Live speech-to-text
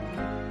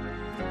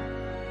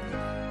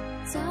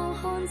驟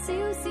看小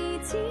事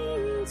千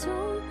種，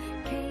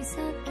其實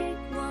極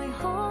為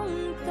空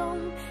洞。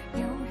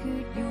有血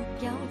肉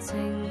有情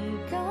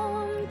感，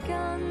跟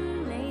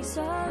你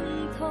相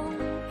通。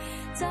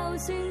就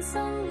算生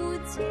活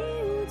超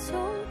重，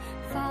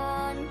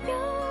煩憂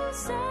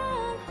失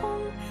控，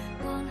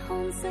還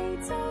看四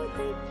周的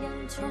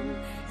人叢，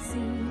是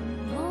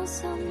我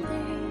心的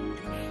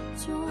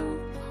觸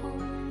碰。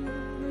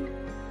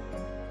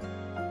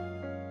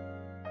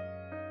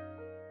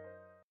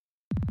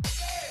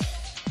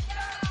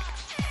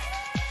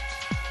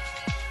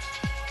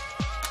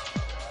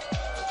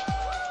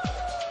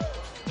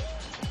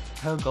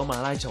香港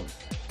馬拉松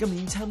今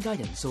年參加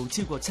人數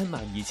超過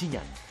72000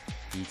人，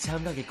而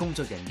參加嘅工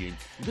作人員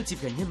亦都接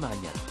近1萬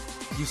人。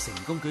要成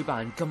功舉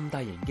辦咁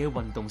大型嘅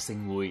運動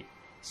盛會，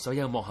所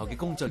有幕後嘅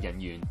工作人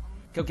員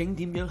究竟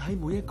點樣喺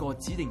每一個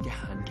指定嘅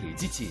限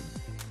期之前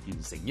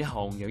完成一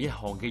項又一項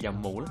嘅任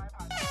務呢？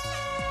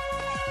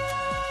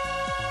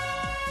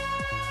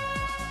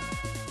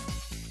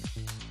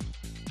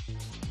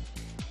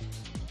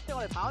即係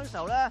我哋跑嘅時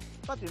候咧，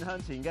不斷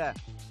向前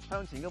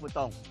嘅活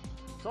動，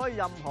所以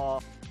任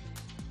何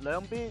兩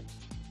邊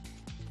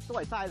都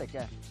係嘥力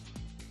嘅。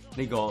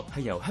呢個係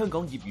由香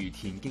港業餘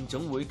田徑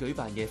總會舉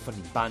辦嘅訓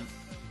練班，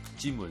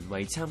專門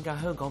為參加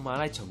香港馬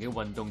拉松嘅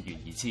運動員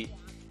而設。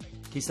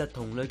其實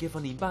同類嘅訓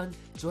練班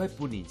早喺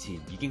半年前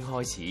已經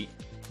開始，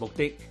目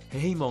的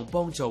係希望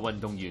幫助運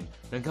動員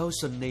能夠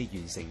順利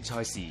完成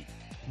賽事。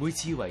每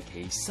次為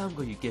期3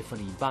個月嘅訓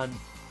練班，呢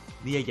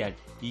一日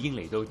已經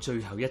嚟到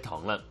最後一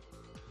堂啦。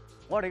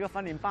我哋嘅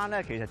訓練班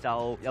咧，其實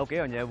就有幾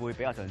樣嘢會比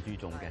較上注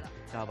重嘅，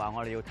就係話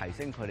我哋要提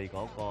升佢哋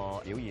嗰個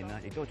表現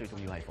啦，亦都最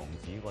重要係防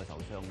止嗰個受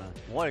傷啦。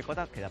我哋覺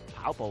得其實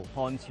跑步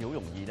看似好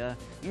容易啦，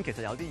咁其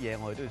實有啲嘢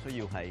我哋都需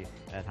要係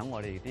等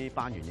我哋啲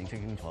班員認識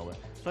清楚嘅。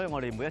所以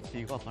我哋每一次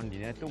嗰個訓練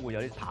咧，都會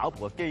有啲跑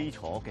步嘅基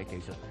礎嘅技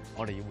術，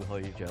我哋要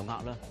會去掌握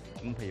啦。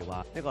咁譬如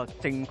話一個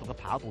正確嘅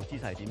跑步姿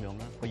勢係點樣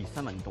啦，個熱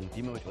身運動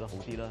點樣去做得好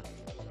啲啦。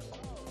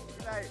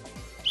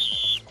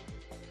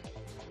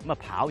咁啊，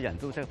跑人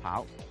都識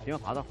跑，點樣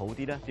跑得好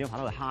啲咧？點樣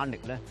跑得去慳力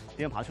咧？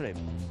點樣跑出嚟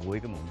唔會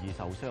咁容易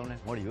受傷咧？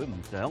我哋如果唔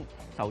想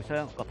受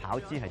傷，個跑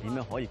姿係點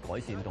樣可以改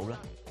善到咧？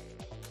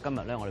今日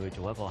咧，我哋會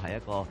做一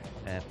個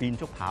變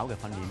速跑嘅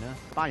訓練啦。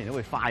班員都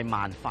會快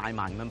慢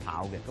咁樣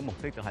跑嘅，咁目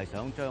的就係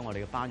想將我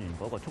哋嘅班員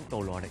嗰個速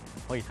度耐力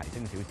可以提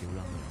升少少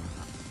啦。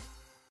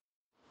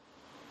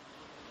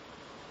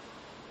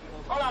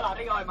好啦，嗱，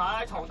呢個係馬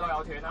拉松導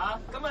遊團啊。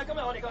咁啊，今日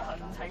我哋個行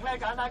程咧，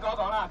簡單講一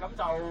講啦。咁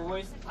就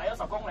會睇咗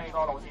10公里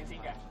個路線先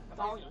嘅。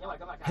當然，因為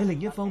今日喺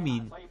另一方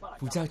面，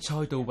負責賽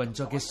道運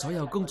作嘅所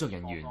有工作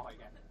人員，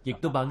亦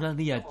都把握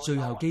呢日最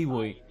後機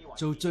會，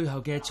做最後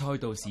嘅賽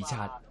道視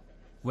察，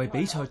為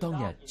比賽當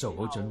日做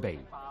好準備。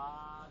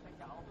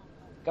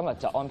今日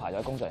就安排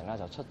咗工作人員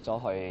啦，就出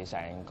咗去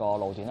成個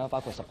路段啦，包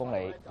括10公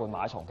里半馬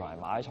拉松同埋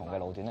馬拉松嘅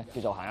路段咧，叫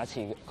做行一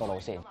次個路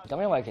線。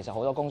咁因為其實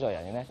好多工作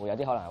人員咧，會有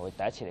啲可能係會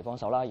第一次嚟幫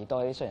手啦，亦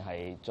都有啲雖然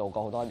係做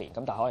過好多年，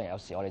咁但係可能有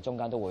時我哋中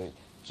間都會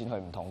轉去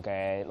唔同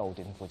嘅路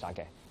段負責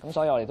嘅。咁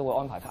所以我哋都會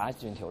安排下一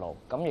轉條路，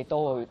咁亦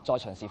都會再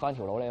巡視翻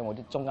條路咧，有冇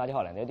啲中間啲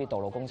可能有啲道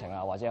路工程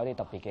啊，或者有啲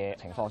特別嘅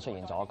情況出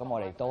現咗，咁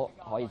我哋都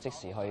可以即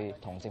時去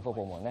同政府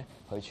部門咧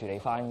去處理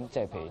翻，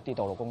即係譬如啲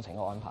道路工程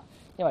嘅安排。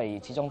因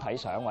為始終睇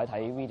相或者睇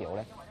video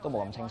咧都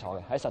冇咁清楚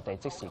嘅，喺實地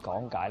即時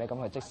講解咧，咁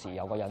佢即時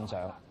有個印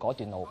象嗰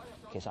段路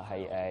其實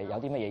係有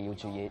啲乜嘢要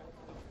注意。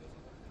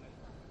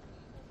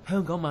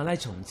香港馬拉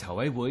松籌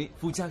委會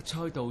負責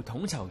賽道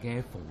統籌嘅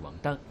馮宏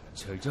德，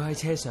除咗喺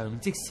車上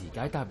即時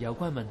解答有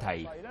關問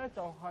題，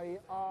就係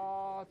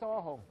阿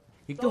周雄，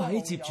亦都喺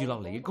接住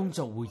落嚟嘅工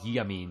作會議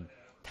入面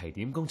提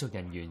點工作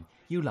人員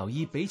要留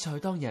意比賽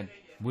當日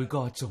每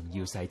個重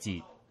要細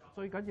節。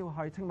最緊要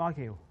係青馬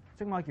橋。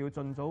青馬橋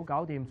盡早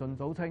搞掂，盡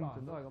早清。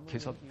其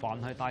實凡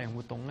係大型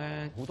活動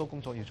咧，好多工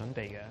作要準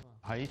備嘅。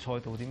喺賽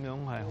道點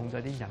樣係控制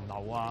啲人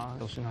流啊？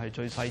就算係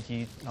最細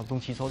緻流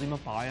動廁所點樣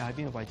擺啊，喺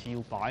邊個位置要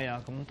擺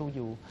啊，咁都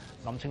要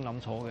諗清諗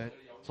楚嘅。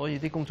所以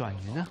啲工作人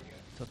員咧，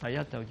就第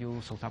一就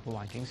要熟習個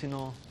環境先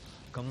咯。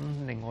咁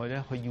另外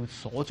咧，佢要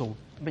所做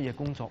乜嘢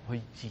工作，佢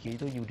自己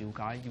都要了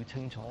解，要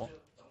清楚。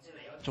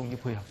仲要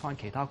配合翻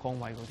其他崗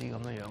位嗰啲咁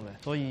樣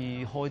嘅，所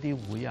以開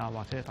啲會啊，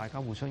或者大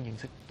家互相認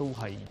識都係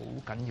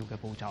好緊要嘅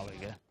步驟嚟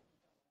嘅。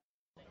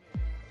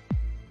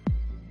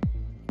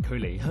距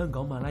離香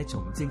港馬拉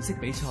松正式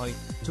比賽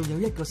仲有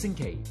1個星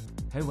期，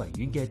喺維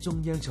園嘅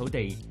中央草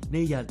地，呢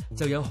日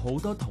就有好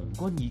多童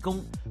軍義工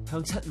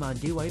向7萬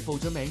幾位報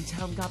咗名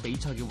參加比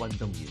賽嘅運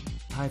動員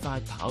派發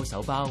跑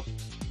手包。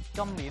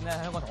今年咧，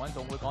香港童軍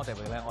總會港地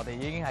域咧，我哋已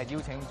經係邀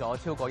請咗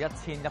超過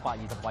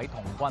1120位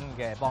童軍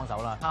嘅幫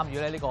手啦，參與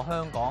咧呢個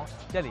香港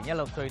一年一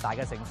度最大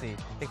嘅盛事，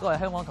亦都係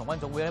香港童軍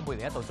總會咧每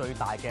年一度最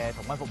大嘅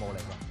童軍服務嚟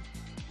嘅。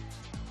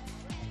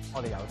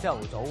我哋由朝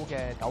頭早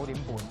嘅9點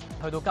半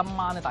去到今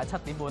晚咧大7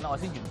點半咧，我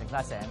先完成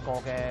晒成個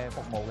嘅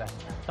服務嘅。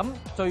咁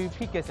最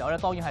peak 嘅時候咧，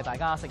當然係大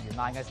家食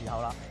完晏嘅時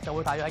候啦，就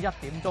會大約喺1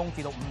點鐘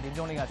至到5點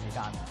鐘呢個時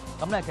間。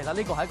咁咧，其實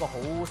呢個係一個好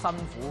辛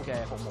苦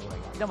嘅服務嚟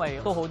嘅，因為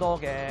都好多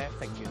嘅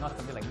成員啦，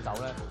甚至領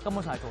袖咧，根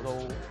本上係做到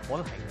冇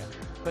得停嘅。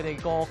佢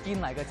哋個堅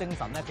毅嘅精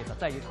神咧，其實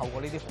真係要透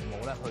過呢啲服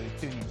務咧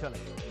去鍛鍊出嚟。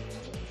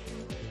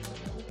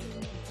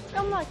今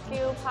日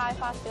叫派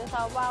發選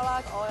手包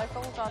啦，我嘅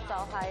工作就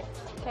係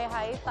企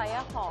喺第一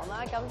行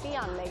啦。咁啲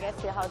人嚟嘅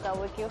時候就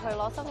會叫佢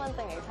攞身份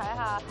證嚟睇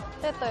下，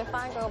即係對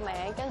翻個名，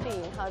跟住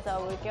然後就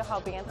會叫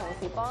後邊嘅同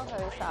事幫佢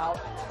手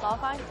攞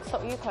翻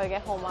屬於佢嘅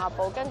號碼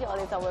簿，跟住我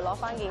哋就會攞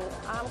翻件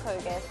啱佢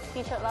嘅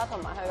T 恤啦，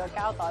同埋佢個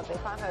膠袋俾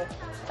翻佢，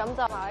咁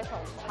就馬拉松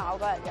跑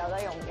嗰日有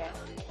得用嘅。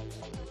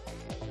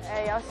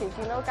有時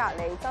見到隔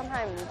離真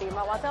係唔掂啊，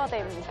或者我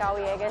哋唔夠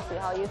嘢嘅時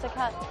候，要即刻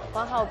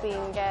揾後邊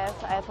嘅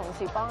同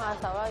事幫下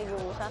手啦，要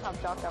互相合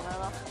作咁樣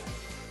咯。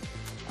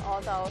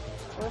我就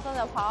本身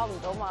就跑唔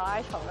到馬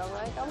拉松咁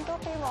樣，咁都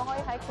希望可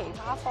以喺其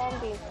他方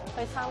面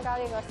去參加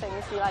呢個盛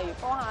事，例如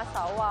幫下手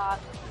啊。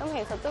咁其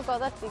實都覺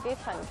得自己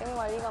曾經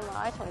為呢個馬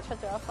拉松出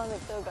咗一分力，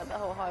都會覺得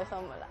好開心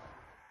噶啦。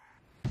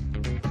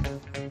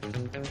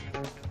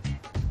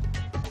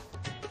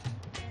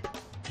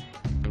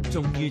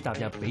終於踏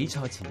入比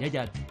賽前一日，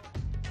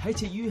喺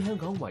設於香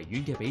港維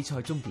園嘅比賽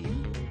終點，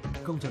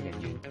工作人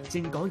員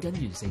正趕緊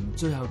完成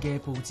最後嘅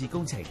佈置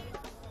工程。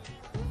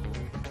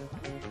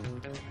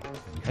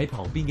喺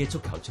旁邊嘅足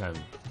球場，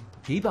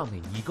幾百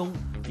名義工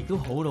亦都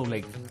好努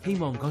力，希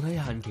望趕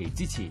喺限期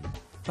之前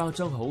包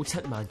裝好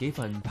7萬幾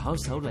份跑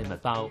手禮物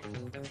包。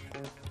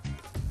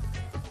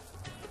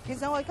其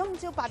實我哋今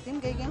朝8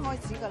點幾已經開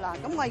始㗎啦，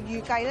咁我哋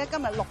預計咧今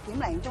日6點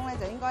零鐘咧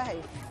就應該係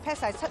pack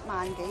晒7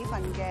萬幾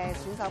份嘅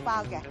選手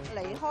包嘅。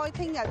離開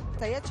聽日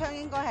第一槍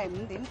應該係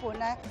5點半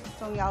咧，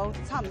仲有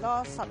差唔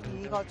多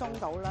12個鐘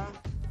到啦。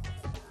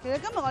其實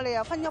今日我哋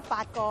又分咗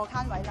8個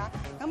攤位啦，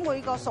咁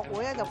每個屬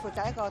會咧就負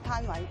責一個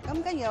攤位，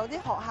咁跟住有啲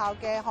學校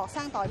嘅學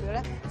生代表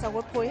咧就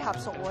會配合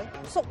屬會。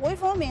屬會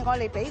方面我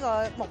哋俾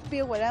個目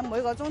標嘅咧，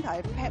每個鐘頭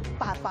係 pack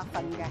 800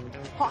份嘅，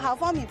學校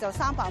方面就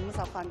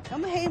350份，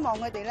咁希望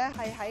佢哋咧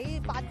係喺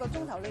8個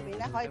鐘頭裏邊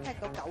咧可以 pack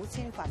到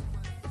9000份。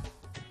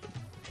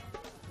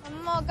咁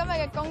我今日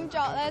嘅工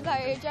作咧就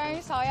係要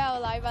將所有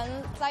禮品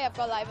擠入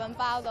個禮品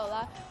包度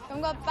啦。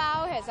咁個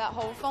包其實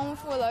好豐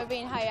富，裏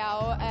邊係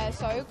有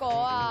水果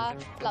啊、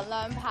能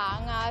量棒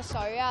啊、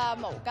水啊、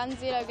毛巾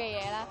之類嘅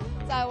嘢啦，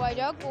就係為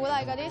咗鼓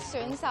勵嗰啲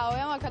選手，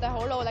因為佢哋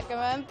好努力咁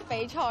樣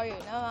比賽完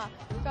啊嘛，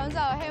咁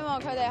就希望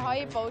佢哋可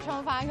以補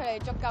充翻佢哋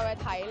足夠嘅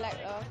體力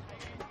咯。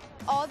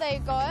我哋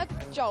嗰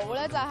一組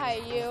咧就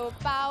係要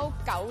包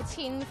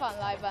9000份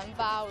禮品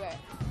包嘅，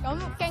咁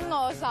經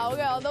我手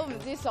嘅我都唔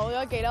知數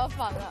咗幾多份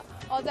啦。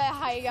我哋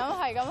係咁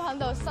喺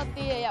度塞啲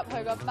嘢入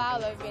去個包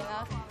裏邊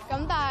啦。咁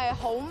但係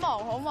好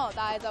忙，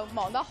但係就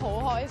忙得好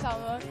開心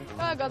咯，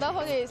因為覺得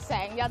好似成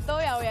日都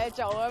有嘢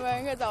做咁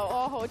樣，跟住就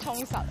好充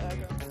實啊！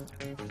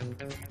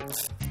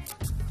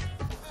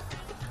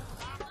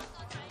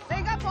你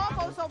而家報一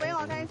報數俾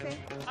我聽先。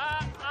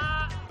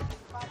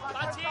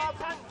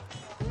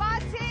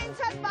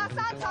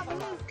8735，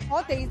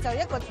我哋就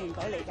一個團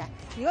隊嚟嘅。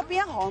如果邊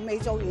一行未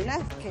做完咧，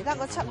其他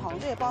嗰7行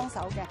都要幫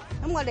手嘅。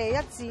咁我哋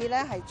一致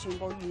咧係全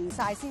部完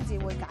晒先至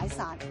會解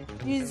散。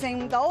完成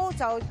唔到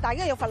就大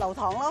家要罰留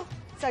堂咯，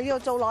就要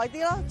做耐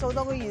啲咯，做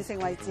到佢完成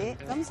為止。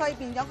咁所以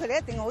變咗佢哋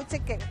一定好積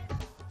極。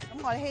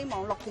咁我哋希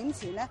望6點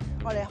前咧，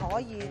我哋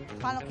可以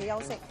翻屋企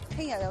休息。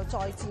聽日又再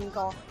戰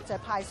過，就係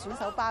派選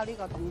手包呢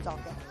個動作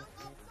嘅。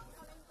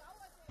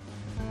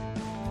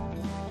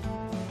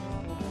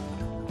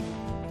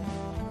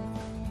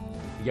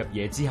入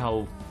夜之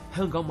後，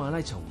香港馬拉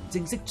松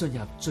正式進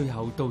入最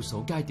後倒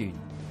數階段。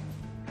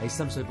喺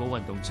深水埗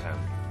運動場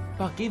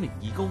，100幾名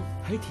義工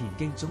喺田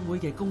徑總會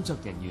嘅工作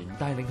人員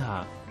帶領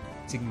下，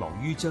正忙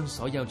於將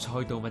所有賽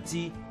道物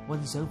資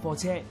運上貨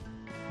車，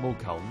務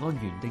求按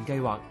原定計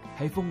劃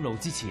喺封路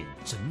之前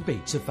準備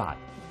出發。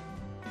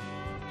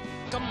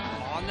今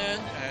晚咧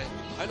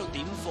喺度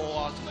點貨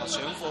啊，同埋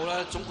上貨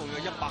咧，總共有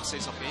140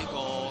幾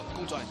個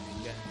工作人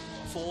員嘅。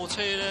貨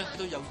車咧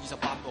都有28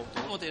部，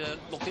我哋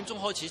6點鐘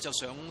開始就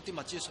上啲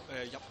物資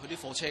入去啲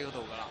貨車嗰度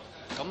㗎啦。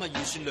咁啊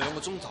預算2個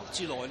鐘頭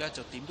之內咧，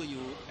就點都要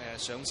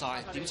上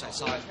晒點齊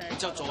晒，然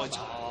之後再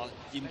查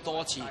驗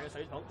多一次。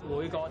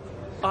每個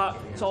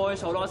再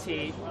數多次，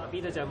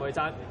邊隻就冇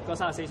爭個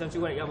34箱朱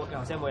古力，有冇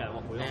頭先有冇人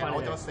回咗翻嚟？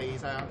攞咗4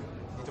箱，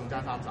你仲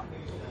爭30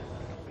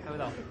喺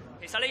度。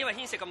其實咧，因為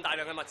牽涉咁大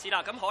量嘅物資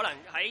啦，咁可能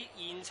喺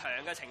現場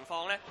嘅情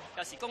況咧，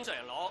有時工作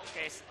人員攞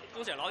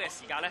嘅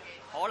時間咧，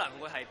可能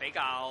會係比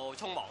較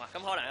匆忙啊。咁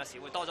可能有時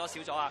會多咗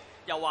少咗啊，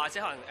又或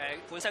者可能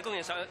本身供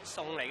應商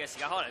送嚟嘅時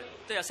間，可能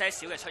都有些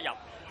少嘅出入。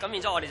咁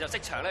變咗我哋就即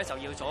場咧就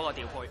要做一個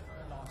調配。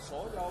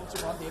所有接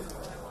款點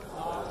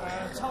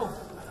抽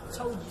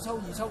2，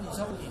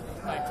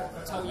係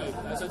抽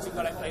2，2箱朱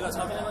古力，俾個抽，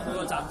每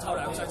個站抽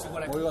2箱朱古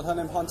力，每個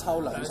turning point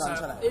抽2箱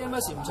出嚟。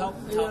AMS 唔抽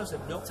，AMS 唔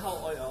喐，抽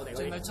我哋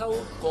淨係抽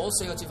嗰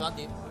4個接返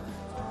點。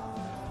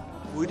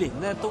每年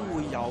咧都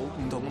會有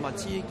唔同嘅物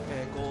資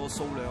個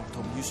數量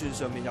同預算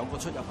上面有個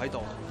出入喺度，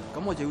咁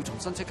我哋要重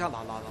新即刻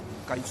嗱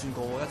計算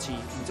過一次，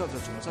然之後就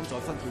重新再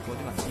分配過啲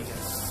物資嘅。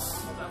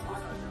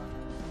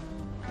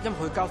因為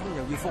佢交通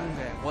又要封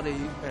嘅，我哋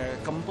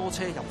咁多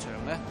車入場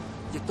咧，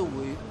亦都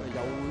會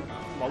有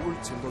某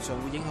程度上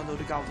會影響到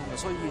啲交通嘅，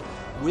所以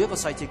每一個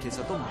細節其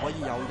實都唔可以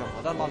有任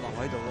何得甩漏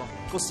喺度咯，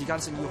個時間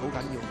性要好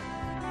緊要。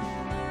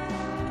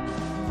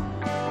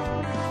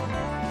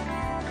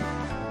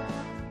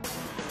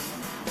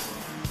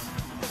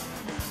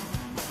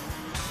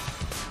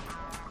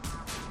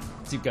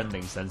接近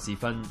凌晨時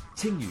分，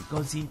青嶼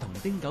幹線同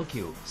汀九橋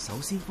首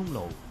先封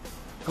路，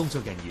工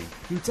作人員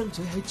要爭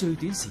取喺最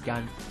短時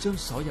間將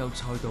所有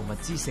賽道物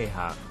資卸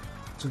下，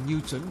仲要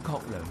準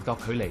確量度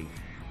距離，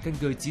根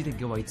據指定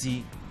嘅位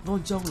置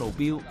安裝路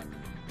標。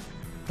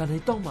但係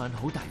當晚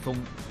好大風，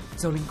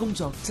就令工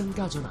作增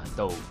加咗難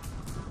度。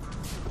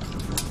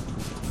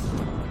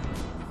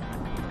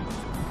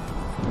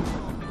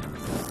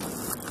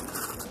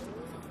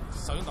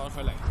首先度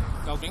距離，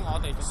究竟我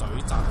哋水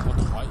站個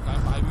台擺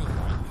喺邊個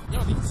位？因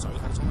為啲水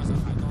太重嘅時候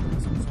太多，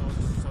數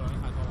量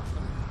太多啦。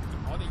咁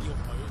我哋要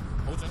佢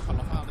好準確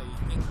落翻我哋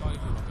應該要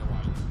落嘅位。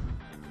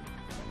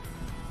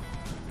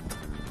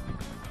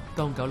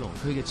當九龍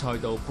區嘅賽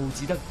道佈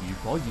置得如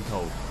火如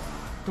荼，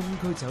東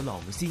區走廊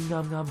先啱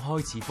啱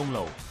開始封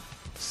路。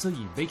雖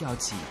然比較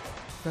遲，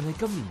但係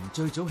今年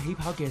最早起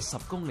跑嘅10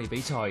公里比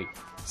賽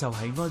就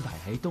係安排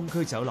喺東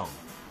區走廊，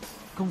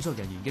工作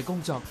人員嘅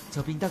工作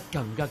就變得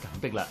更加緊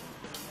迫啦。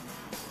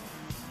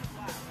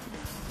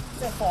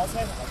即係貨車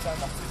同埋帳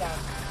幕之間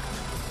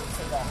情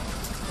況，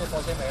個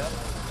貨車尾咯，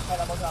係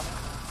啦冇錯。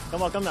咁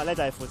我今日咧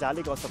就係負責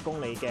呢個10公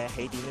里嘅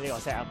起點呢個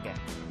set up 嘅。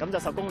咁就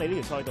10公里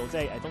呢條賽道，即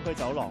係東區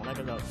走廊咧，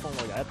咁就封路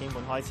由1點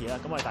半開始啦。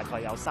咁我哋大概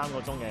有3個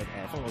鐘嘅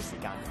封路時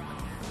間。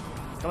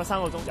咁啊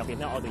3個鐘入邊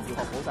咧，我哋要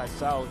確保晒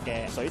所有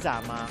嘅水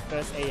站啊、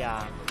First A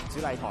啊、主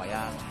禮台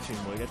啊、傳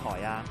媒嘅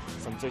台啊，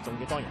甚至最重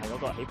要當然係嗰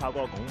個起跑嗰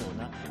個拱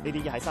門啦。呢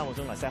啲要喺3個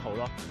鐘內 set 好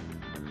咯。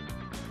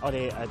我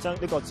哋將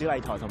呢個主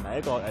禮台同埋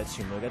一個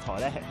傳媒嘅台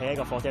咧，喺一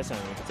個貨車上，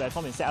就係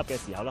方便 set up 嘅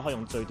時候咧，可以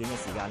用最短嘅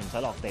時間唔使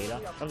落地啦，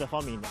咁就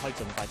方便可以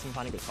盡快清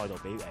翻呢條賽道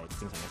俾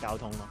正常嘅交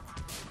通咯。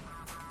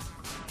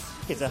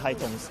其實係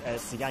同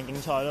時間競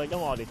賽咯，因為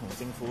我哋同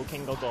政府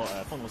傾嗰個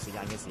封路時間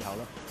嘅時候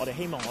咧，我哋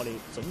希望我哋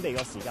準備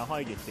個時間可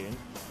以越短，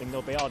令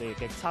到俾我哋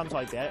嘅參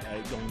賽者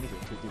用呢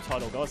條賽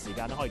道嗰個時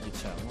間咧可以越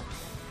長咯。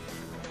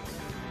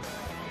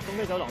東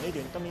區走廊呢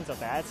段今年就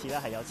第一次咧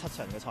係有7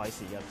場嘅賽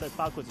事嘅，即係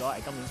包括咗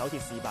今年首次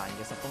試辦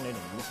嘅10公里輪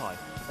椅賽，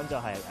咁就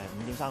係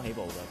5點3起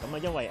步嘅。咁啊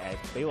因為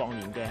比往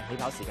年嘅起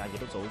跑時間亦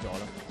都早咗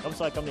啦，咁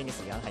所以今年嘅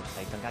時間係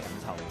更加緊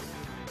湊嘅。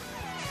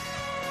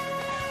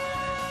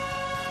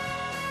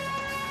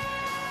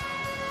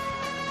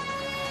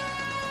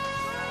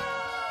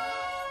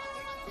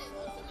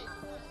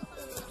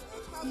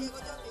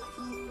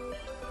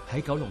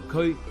喺九龍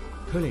區，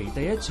距離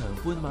第一場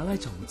半馬拉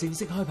松正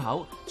式開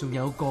跑仲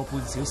有個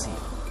半小時。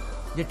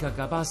一架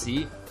架巴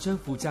士將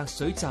負責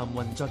水站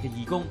運作嘅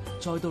義工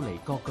載到嚟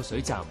各個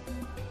水站，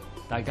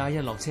大家一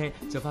落車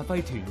就發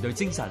揮團隊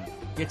精神，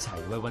一齊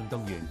為運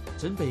動員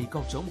準備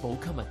各種補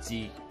給物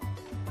資。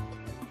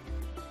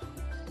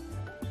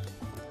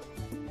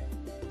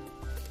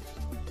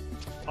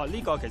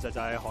呢個其實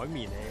就係海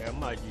綿嚟嘅，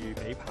咁啊預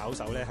俾跑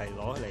手咧係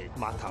攞嚟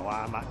抹頭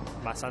啊、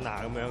抹身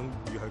啊咁樣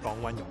預去降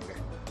溫用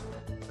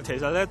嘅。其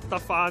實咧得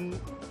返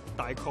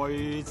大概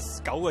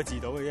9個字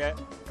到嘅啫，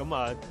咁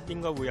啊應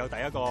該會有第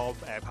一個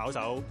跑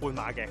手半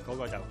馬嘅嗰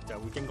個就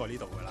會經過呢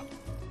度噶啦。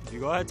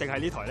如果淨係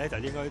呢台咧，就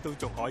應該都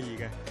仲可以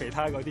嘅，其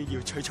他嗰啲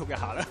要催促一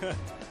下啦。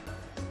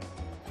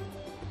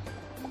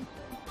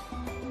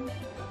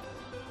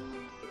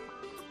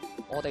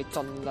我哋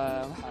盡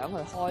量響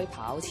佢開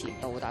跑前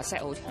到達 set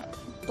好場，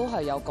都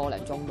係有個零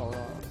鐘到咯。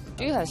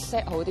主要係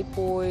set 好啲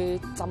杯，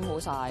斟好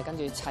晒，跟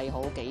住砌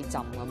好幾浸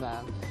咁樣，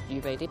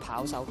預備啲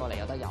跑手過嚟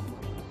有得飲。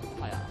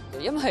係啊，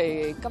因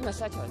為今日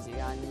set 場時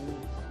間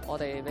我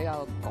哋比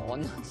較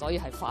趕，所以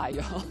係快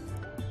咗，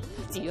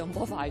自動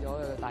波快咗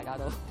嘅，大家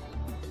都。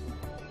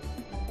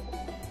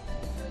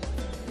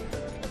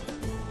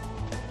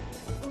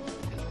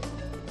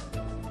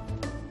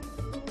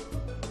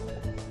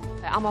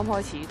啱啱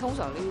開始，通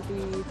常呢啲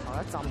頭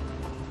一陣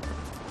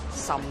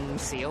甚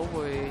少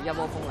會一窩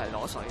蜂嚟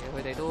攞水，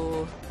佢哋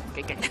都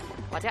幾勁，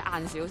或者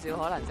晏少少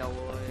可能就會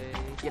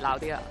熱鬧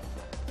啲啦。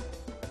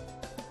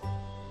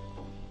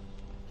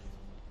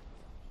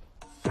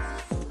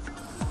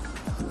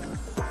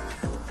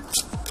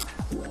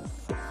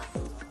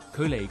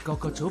距離各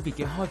個組別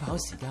嘅開跑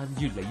時間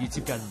越嚟越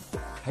接近，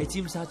喺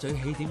尖沙咀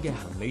起點嘅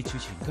行李儲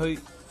存區，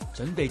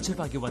準備出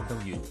發嘅運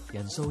動員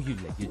人數越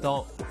嚟越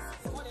多。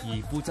而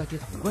負責嘅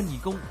童軍義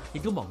工亦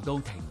都忙到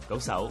停唔到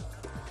手。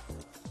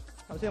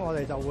首先我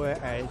哋就會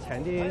請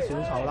啲選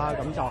手啦，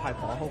咁就係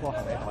綁好個行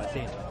李袋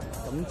先。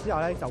咁之後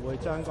咧就會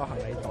將個行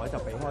李袋就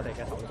俾我哋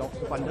嘅手足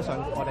運咗上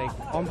我哋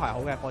安排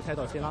好嘅貨車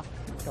度先啦。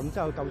咁之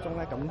後夠鐘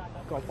咧，咁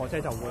個貨車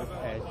就會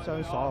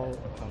將所有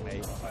行李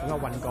咁啊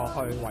運過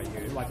去維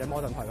園或者摩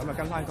頓台，咁啊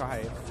跟翻佢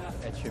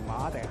係全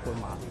馬定係半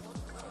馬。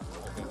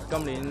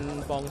今年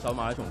幫手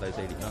馬拉松第4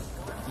年啦，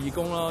義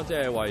工啦，即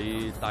係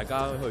為大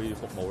家去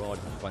服務咯。我哋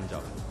同軍就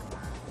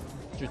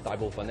絕大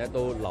部分咧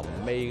都臨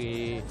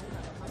尾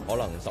可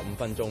能15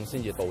分鐘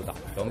先至到達，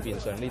咁變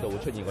相呢度會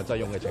出現個擠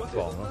擁嘅情況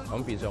咯。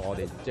咁變相我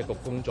哋即係個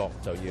工作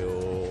就要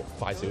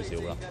快少少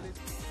啦。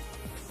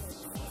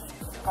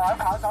各位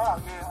跑手留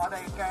意，我哋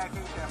嘅寄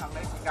存行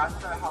李時間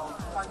最後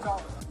5分鐘。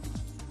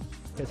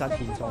其實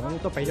田總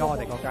都俾咗我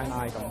哋個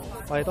guideline 咁，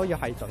我哋都要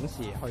係準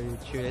時去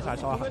處理晒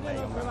所有行李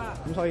咁樣，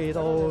咁所以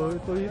都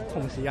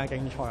同時間競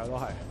賽都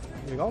係。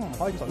如果唔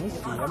可以準時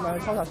咁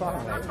樣收晒所有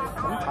行李，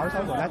咁跑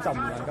手們咧就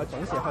唔能夠準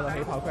時去到起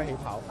跑區起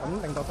跑，咁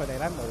令到佢哋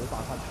咧冇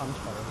辦法參賽。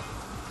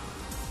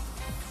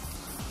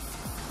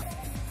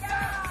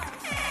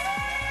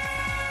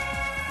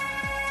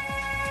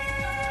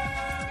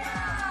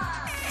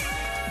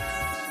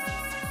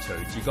隨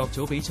住各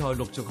組比賽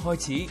陸續開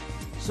始，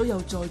所有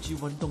載住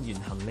運動員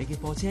行李嘅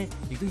貨車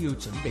亦都要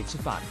準備出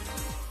發。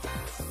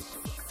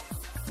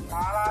馬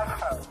拉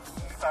松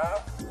2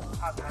組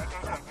行李機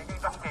場已經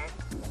終點。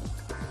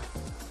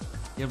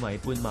因為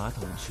半馬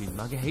同全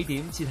馬嘅起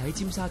點設喺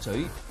尖沙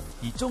咀，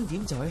而終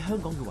點就喺香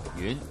港嘅維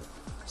園，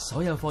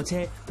所有貨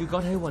車要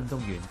趕喺運動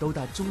員到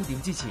達終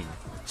點之前，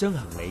將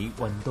行李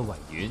運到維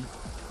園。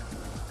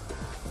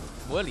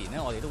每一年咧，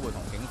我哋都會同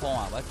警方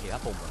啊或者其他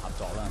部門合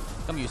作啦。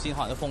咁預先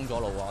可能都封咗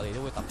路啊，我哋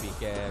都會特別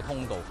嘅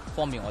通道，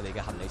方便我哋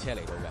嘅行李車嚟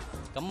到嘅。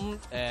咁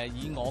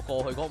以我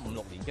過去嗰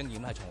5-6年經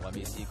驗係從來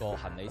未試過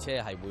行李車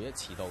係會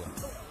遲到嘅。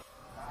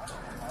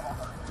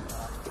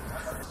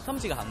今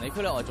次嘅行李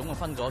區咧，我哋總共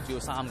分咗主要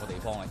3個地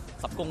方嘅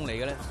，10公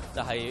里嘅咧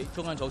就係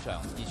中央草場，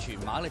而全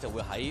馬咧就會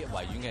喺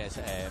維園嘅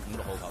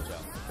5、6號球場，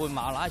半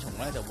馬拉松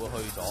咧就會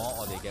去咗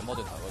我哋嘅摩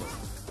頓台嗰度。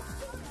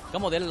咁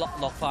我哋落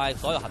快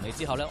所有行李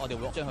之後咧，我哋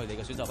會將佢哋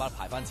嘅選手包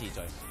排翻次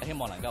序，希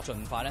望能夠盡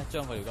快咧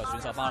將佢哋嘅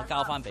選手包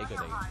交翻俾佢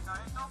哋。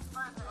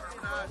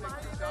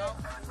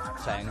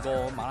成個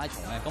馬拉松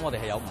咧，咁我哋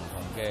係有唔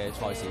同嘅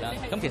賽事啦。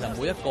咁其實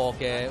每一個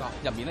嘅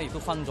入面咧，亦都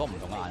分咗唔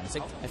同嘅顏色，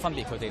係分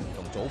別佢哋唔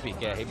同組別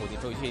嘅起步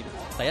點，譬如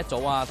第1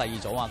組啊、第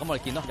2組啊。咁我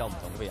哋見到有唔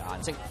同嘅譬如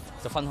顏色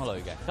就分開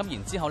類嘅。咁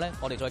然之後咧，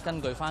我哋再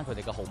根據翻佢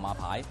哋嘅號碼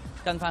牌，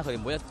跟翻佢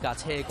哋每一架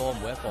車嗰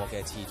每一個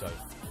嘅次序。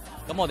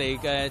咁我哋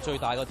嘅最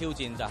大嘅挑戰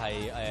就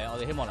係我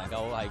哋希望能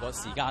夠係個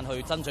時間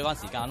去爭取翻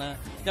時間啦，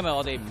因為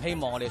我哋唔希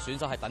望我哋選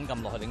手係等咁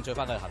耐去領取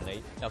翻佢嘅行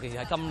李，尤其是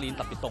係今年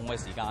特別凍嘅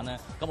時間咧。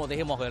咁我哋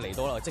希望佢嚟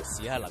到啦，即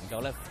時係能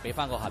夠咧俾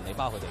翻個行李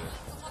包佢哋嘅。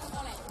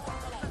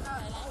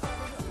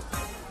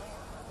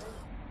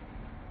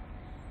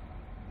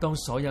當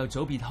所有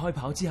組別開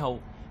跑之後，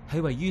喺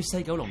位於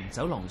西九龍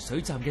走廊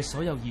水站嘅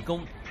所有義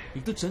工，亦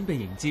都準備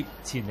迎接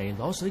前嚟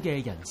攞水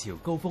嘅人潮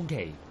高峰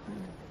期。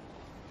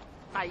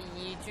第2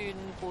轉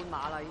半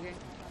馬啦，已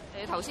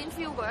經。頭先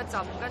feel 過一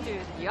陣，跟住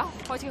而家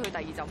開始去第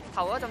2陣，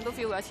頭嗰陣都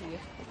feel 過一次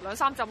嘅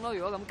，2-3陣咯。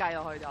如果咁計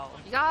落去就，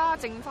而家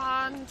剩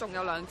翻仲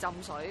有2浸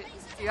水。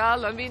而家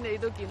兩邊你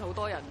都見好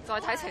多人，再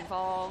睇情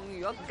況，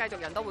如果繼續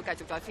人都會繼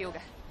續再 feel 嘅。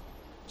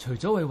除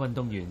咗為運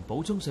動員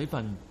補充水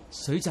分，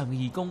水站嘅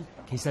義工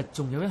其實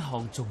仲有一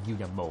項重要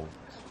任務，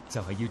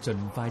就係要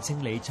盡快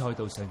清理賽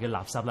道上嘅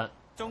垃圾啦。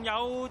仲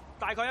有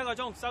大概1個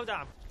鐘收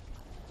站，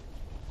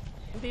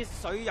咁啲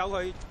水由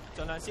佢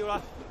盡量燒啦，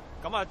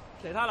咁啊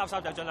其他垃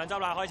圾就盡量執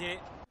啦。開始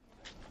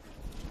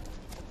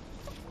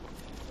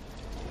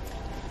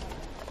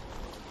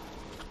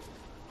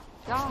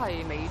而家係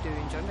尾段，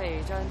準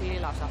備將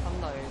啲垃圾分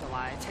類同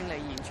埋清理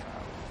現場。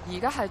而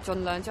家係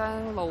盡量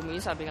將路面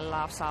上邊嘅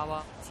垃圾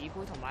啊、紙杯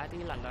同埋一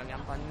啲能量飲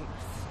品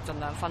盡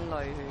量分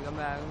類咁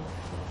樣。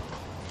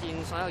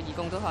見所有義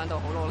工都喺度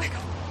好努力咁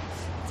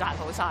紮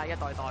好晒一袋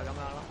袋咁樣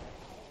咯。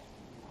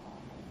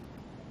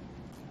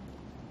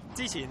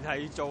之前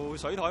係做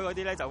水台嗰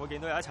啲咧，就會見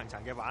到有一層層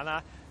嘅板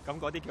啦，咁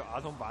嗰啲叫瓦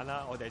通板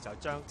啦。我哋就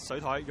將水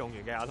台用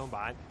完嘅瓦通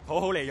板好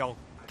好利用。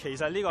其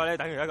實呢個咧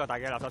等於一個大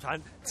嘅垃圾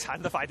鏟，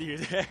鏟得快啲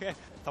嘅啫。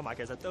同埋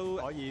其實都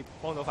可以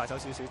幫到快手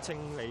少少清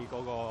理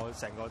嗰個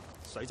成個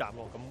水站喎。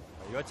咁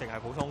如果淨係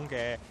普通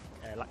嘅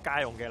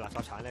家用嘅垃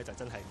圾鏟咧，就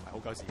真係唔係好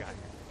夠時間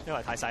嘅，因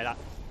為太細啦。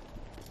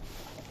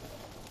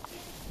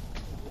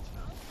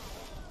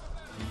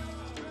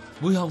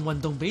每項運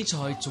動比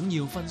賽總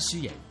要分輸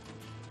贏。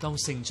當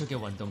勝出嘅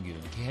運動員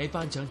企喺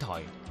頒獎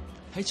台，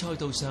喺賽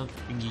道上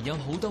仍然有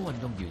好多運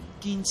動員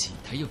堅持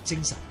體育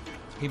精神，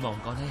希望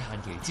趕喺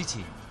限期之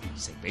前完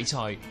成比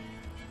賽。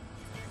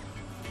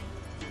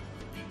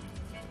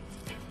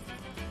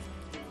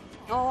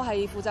我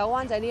係負責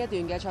灣仔呢一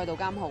段嘅賽道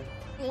監控。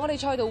我哋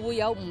賽道會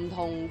有唔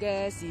同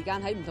嘅時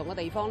間喺唔同嘅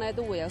地方咧，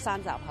都會有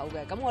3閘口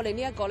嘅。咁我哋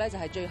呢一個咧就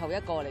係最後一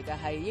個嚟嘅，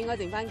係應該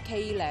剩翻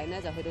K 嶺咧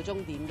就去到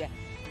終點嘅。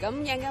咁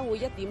一陣間會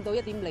1點到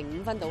1點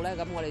05分度咧，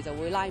咁我哋就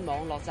會拉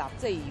網落閘。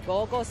即係如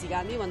果嗰個時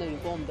間啲運動員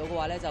過唔到嘅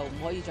話咧，就唔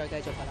可以再繼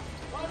續㗎啦。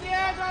快啲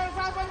啊！仲有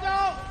3分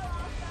鐘，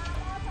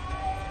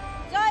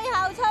最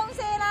後衝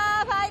線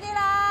啦！快啲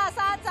啦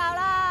，3閘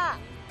啦！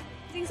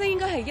正式應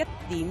該係1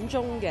點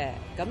鐘嘅，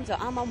咁就啱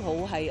啱好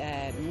係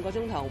5個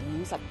鐘頭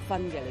50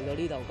分嘅嚟到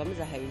呢度，咁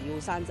就係要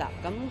閂閘。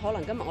咁可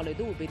能今日我哋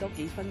都會俾多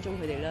幾分鐘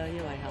佢哋啦，因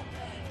為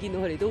見到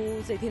佢哋都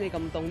即係天氣咁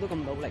凍，都咁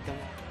努力㗎。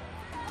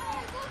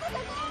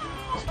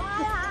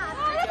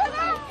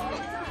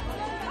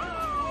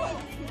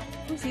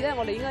今次咧，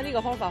我哋應該呢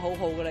個方法好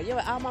好噶啦，因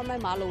為啱啱咧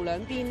馬路兩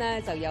邊咧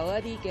就有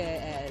一啲嘅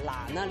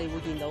欄啦，你會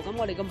見到。咁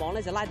我哋個網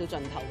咧就拉到盡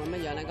頭咁樣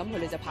樣咧，咁佢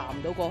哋就爬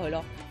唔到過去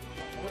咯。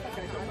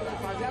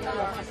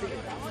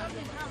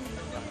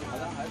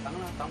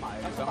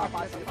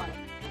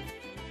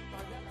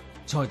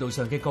賽道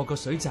上嘅各個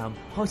水站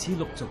開始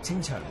陸續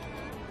清場，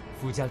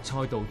負責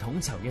賽道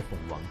統籌嘅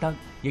馮宏德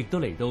亦都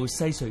嚟到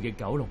西隧嘅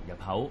九龍入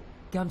口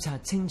監察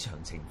清場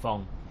情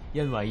況，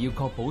因為要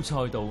確保賽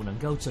道能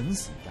夠準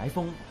時解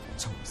封，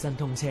重新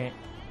通車。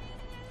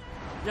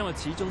因為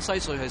始終西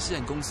隧係私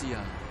人公司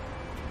啊，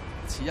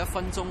遲1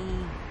分鐘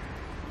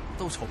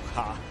都嘈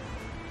下。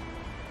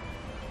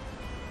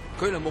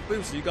距離目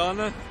標時間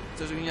咧，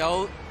就仲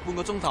有半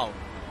個鐘頭，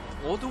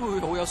我都會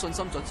好有信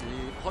心準時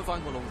開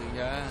翻個路段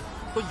嘅。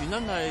個原因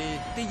係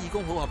啲義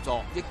工好合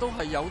作，亦都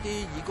係有啲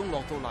義工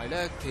落到嚟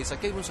咧，其實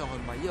基本上佢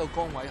唔係呢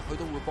個崗位，佢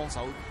都會幫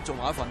手做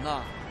埋一份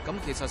啦。咁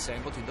其實成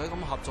個團隊咁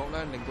合作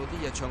咧，令到啲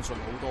嘢暢順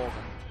好多嘅。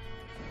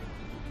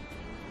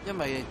因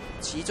為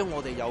始終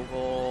我哋有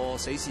個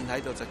死線喺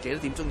度，就幾多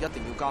點鐘一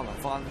定要交埋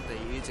翻俾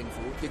政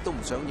府，亦都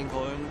唔想影響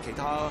其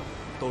他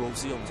道路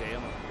使用者啊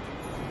嘛。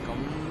咁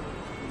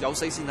有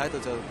死線喺度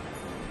就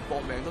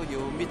搏命都要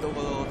搣到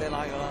個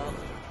deadline 㗎啦。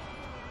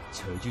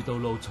隨住道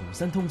路重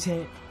新通車，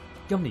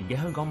今年嘅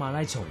香港馬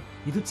拉松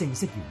亦都正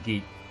式完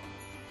結。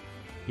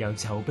由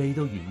籌備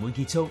到圓滿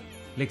結束，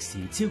歷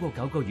時超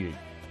過9個月。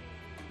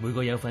每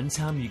個有份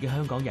參與嘅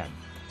香港人，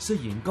雖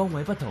然崗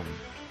位不同，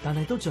但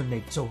係都盡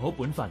力做好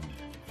本分，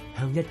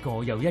向一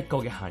個又一個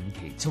嘅限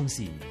期衝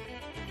線。